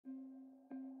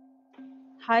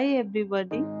Hi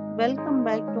everybody, welcome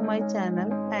back to my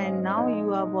channel and now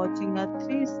you are watching a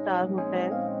 3-star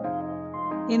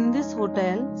hotel. In this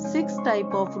hotel, 6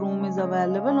 type of room is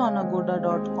available on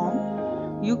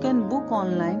agoda.com. You can book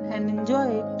online and enjoy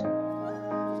it.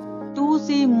 To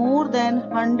see more than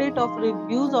 100 of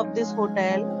reviews of this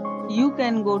hotel, you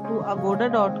can go to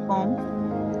agoda.com.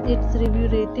 Its review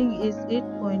rating is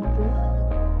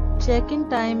 8.2. Check-in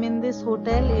time in this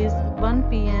hotel is 1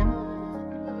 p.m.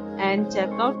 and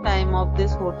checkout time of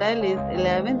this hotel is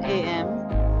 11 a.m.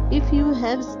 If you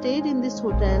have stayed in this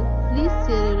hotel, please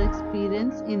share your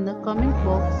experience in the comment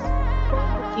box.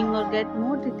 Booking or get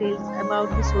more details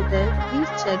about this hotel, please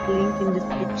check link in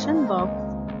description box.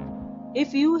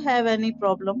 If you have any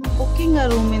problem booking a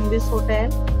room in this hotel,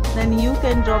 then you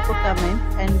can drop a comment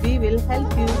and we will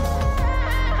help you.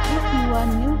 If you are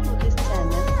new to this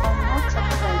channel or not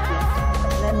subscribed yet,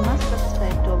 then must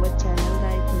subscribe to our channel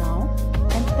right now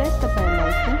and press the bell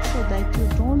icon so that you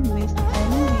don't miss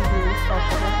any videos of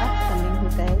our upcoming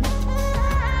hotels.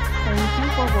 Thank you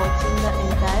for watching the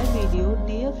entire video.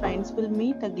 Dear friends, we'll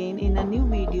meet again in a new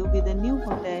video with a new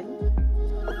hotel.